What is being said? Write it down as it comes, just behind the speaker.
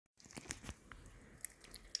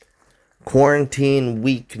Quarantine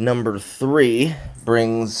week number 3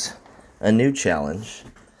 brings a new challenge.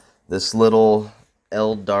 This little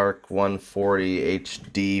LDARC 140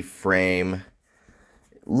 HD frame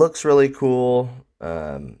looks really cool.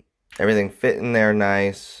 Everything fit in there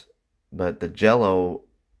nice, but the Jello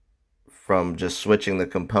from just switching the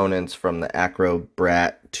components from the Acro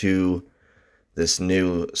Brat to this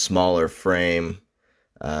new smaller frame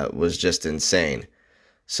was just insane.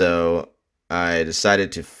 So I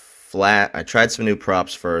decided to I tried some new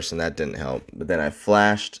props first, and that didn't help. But then I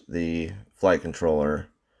flashed the flight controller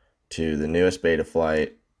to the newest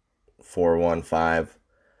Betaflight 415,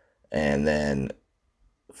 and then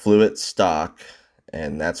flew it stock,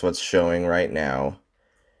 and that's what's showing right now.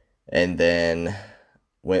 And then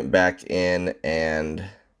went back in and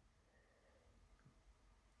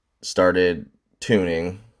started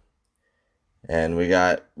tuning, and we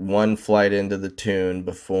got one flight into the tune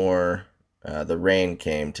before the rain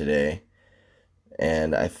came today,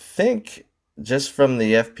 and I think just from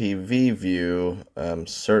the FPV view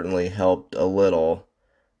certainly helped a little.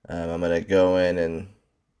 I'm going to go in and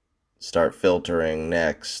start filtering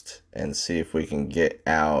next and see if we can get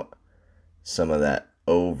out some of that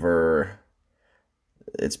over.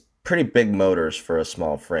 It's pretty big motors for a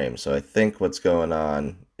small frame, so I think what's going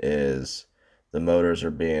on is the motors are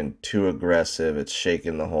being too aggressive. It's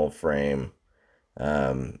shaking the whole frame.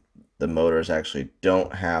 The motors actually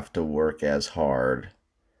don't have to work as hard,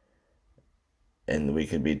 and we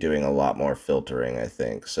could be doing a lot more filtering, I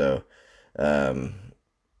think. So I'm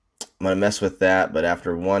gonna mess with that, but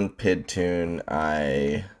after one PID tune,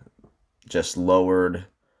 I just I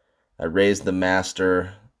raised the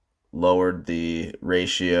master, lowered the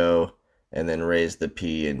ratio, and then raised the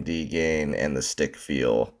P and D gain and the stick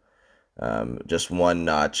feel, just one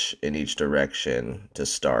notch in each direction to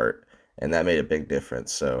start, and that made a big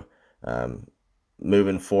difference. So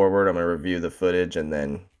moving forward, I'm going to review the footage and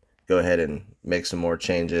then go ahead and make some more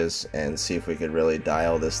changes and see if we could really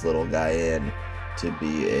dial this little guy in to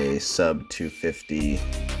be a sub 250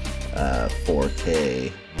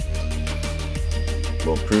 4K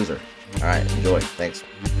little cruiser. Alright, enjoy. Thanks.